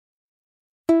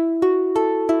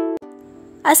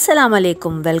Assalamu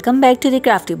alaikum, welcome back to the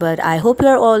Crafty Bird. I hope you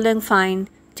are all doing fine.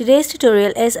 Today's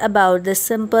tutorial is about this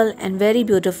simple and very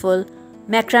beautiful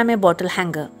macrame bottle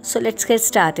hanger. So let's get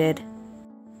started.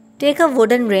 Take a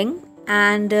wooden ring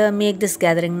and make this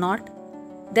gathering knot.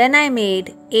 Then I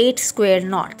made 8 square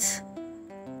knots.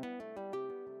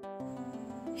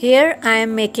 Here I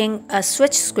am making a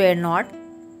switch square knot.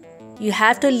 You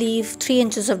have to leave 3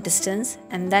 inches of distance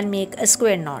and then make a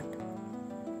square knot.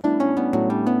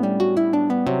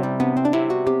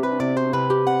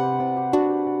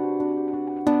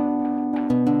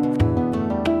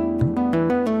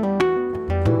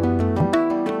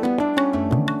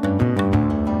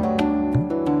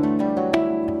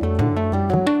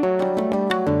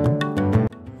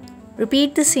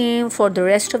 Repeat the same for the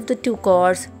rest of the 2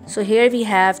 cords. So here we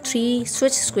have 3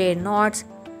 switch square knots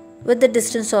with the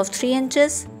distance of 3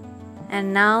 inches,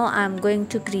 and now I am going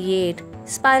to create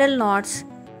spiral knots.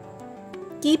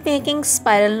 Keep making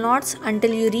spiral knots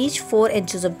until you reach 4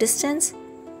 inches of distance.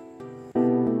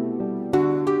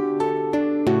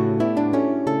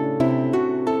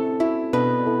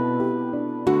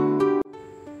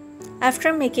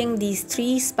 After making these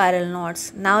 3 spiral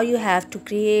knots, now you have to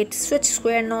create switch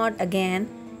square knot again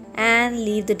and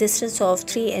leave the distance of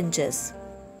 3 inches.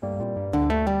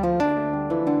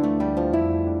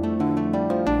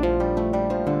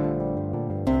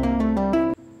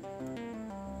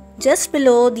 Just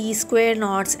below these square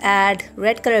knots, add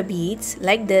red color beads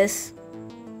like this.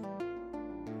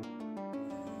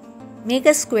 Make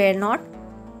a square knot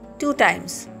 2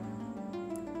 times.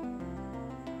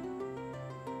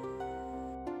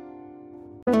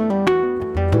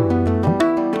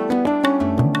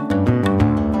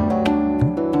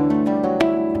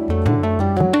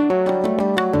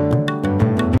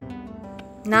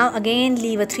 Now again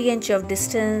leave a 3 inch of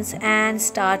distance and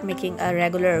start making a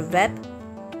regular web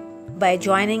by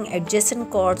joining adjacent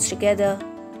cords together.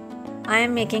 I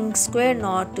am making square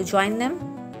knot to join them.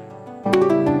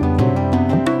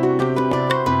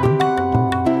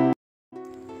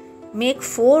 Make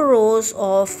 4 rows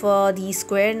of these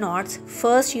square knots.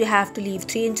 First you have to leave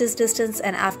 3 inches distance,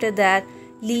 and after that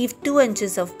leave 2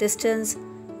 inches of distance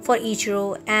for each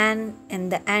row, and in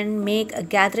the end make a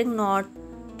gathering knot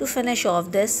to finish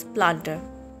off this planter.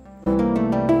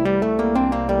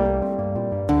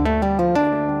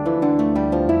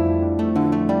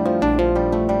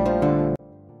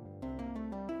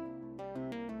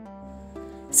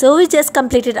 So we just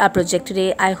completed our project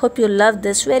today. I hope you love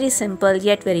this very simple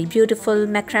yet very beautiful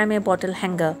macrame bottle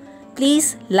hanger.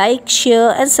 Please like,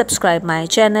 share and subscribe my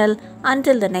channel.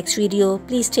 Until the next video,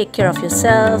 please take care of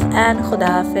yourself and Khuda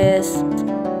Hafiz.